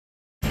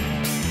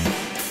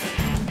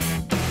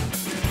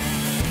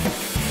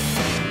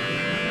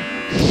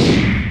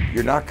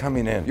You're not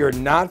coming in. You're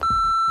not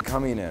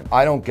coming in.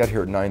 I don't get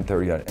here at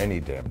 9:30 on any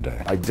damn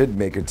day. I did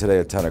make it today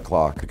at 10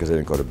 o'clock because I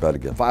didn't go to bed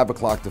again. 5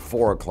 o'clock to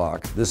 4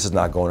 o'clock. This is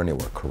not going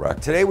anywhere,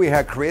 correct? Today we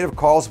had creative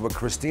calls with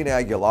Christina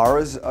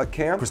Aguilera's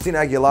camp. Christina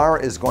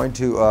Aguilera is going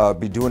to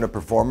be doing a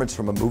performance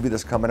from a movie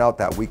that's coming out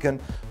that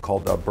weekend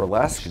called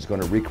Burlesque. She's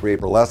going to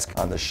recreate Burlesque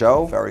on the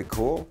show. Very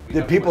cool.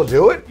 Did people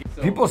do it?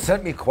 People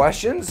sent me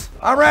questions?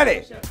 I'm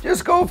ready.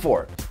 Just go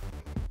for it.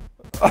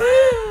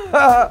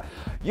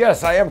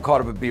 Yes, I am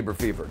caught up with Bieber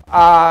Fever.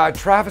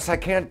 Travis, I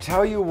can't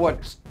tell you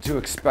what to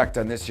expect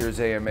on this year's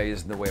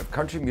AMAs in the way of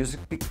country music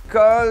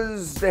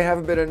because they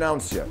haven't been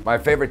announced yet. My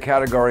favorite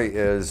category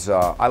is,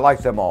 I like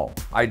them all.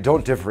 I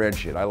don't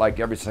differentiate. I like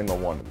every single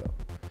one of them.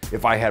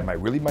 If I had my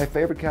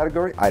favorite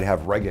category, I'd have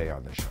reggae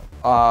on the show.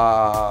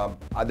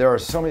 There are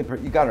so many,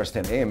 you gotta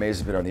understand, AMAs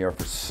have been on the air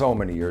for so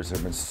many years. There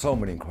have been so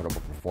many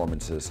incredible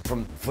performances.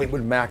 From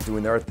Fleetwood Mac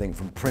doing their thing,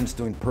 from Prince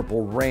doing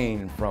Purple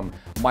Rain, from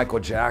Michael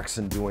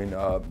Jackson doing,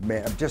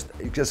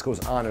 it just goes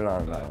on and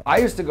on and on. I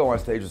used to go on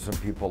stage with some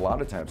people a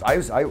lot of times.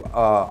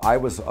 I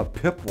was a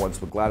Pip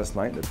once with Gladys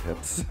Knight and the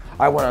Pips.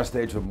 I went on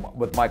stage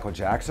with Michael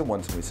Jackson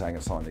once and we sang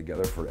a song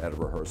together at a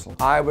rehearsal.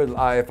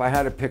 If I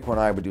had to pick one,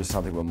 I would do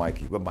something with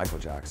Michael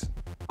Jackson.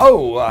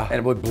 And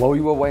it would blow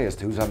you away as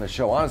to who's on the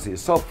show. Honestly,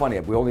 it's so funny.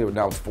 We only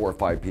announced 4 or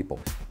 5 people.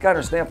 You gotta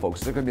understand,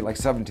 folks, they're gonna be like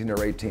 17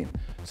 or 18.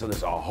 So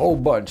there's a whole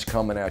bunch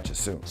coming at you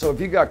soon. So if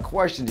you got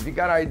questions, if you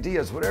got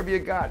ideas, whatever you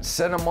got,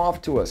 send them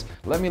off to us.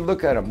 Let me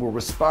look at them. We'll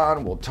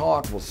respond, we'll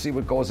talk, we'll see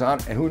what goes on.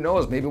 And who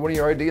knows, maybe one of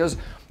your ideas,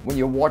 when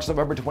you watch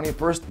November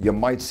 21st, you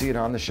might see it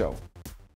on the show.